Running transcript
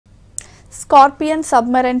Scorpene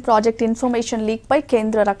Submarine project information leak పై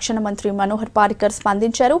కేంద్ర రక్షణ మంత్రి మనోహర్ పారికర్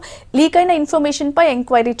స్పందించారు. లీక్ అయిన ఇన్ఫర్మేషన్ పై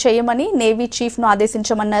ఎంక్వైరీ చేయమని నేవీ చీఫ్ ను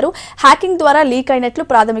ఆదేశించమన్నారు. హ్యాకింగ్ ద్వారా లీక్ అయినట్లు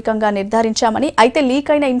ప్రాథమికంగా నిర్ధారించామని, అయితే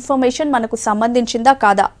లీక్ అయిన ఇన్ఫర్మేషన్ మనకు సంబంధించిందా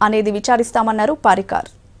కాదా అనేది విచారిస్తామన్నారు పారికర్.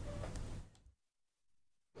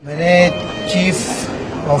 मैंने चीफ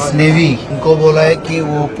ऑफ नेवी उनको बोला है कि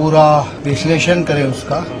वो पूरा विश्लेषण करें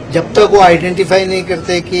उसका. जब तक वो आइडेंटिफाई नहीं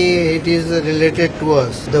करते कि it is related to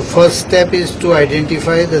us, the first step is to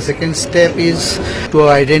identify, the second step is to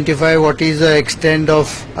identify what is the extent of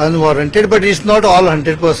unwarranted, but it's not all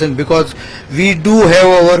 100% because we do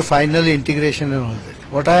have our final integration and all that.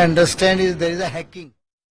 What I understand is there is a hacking.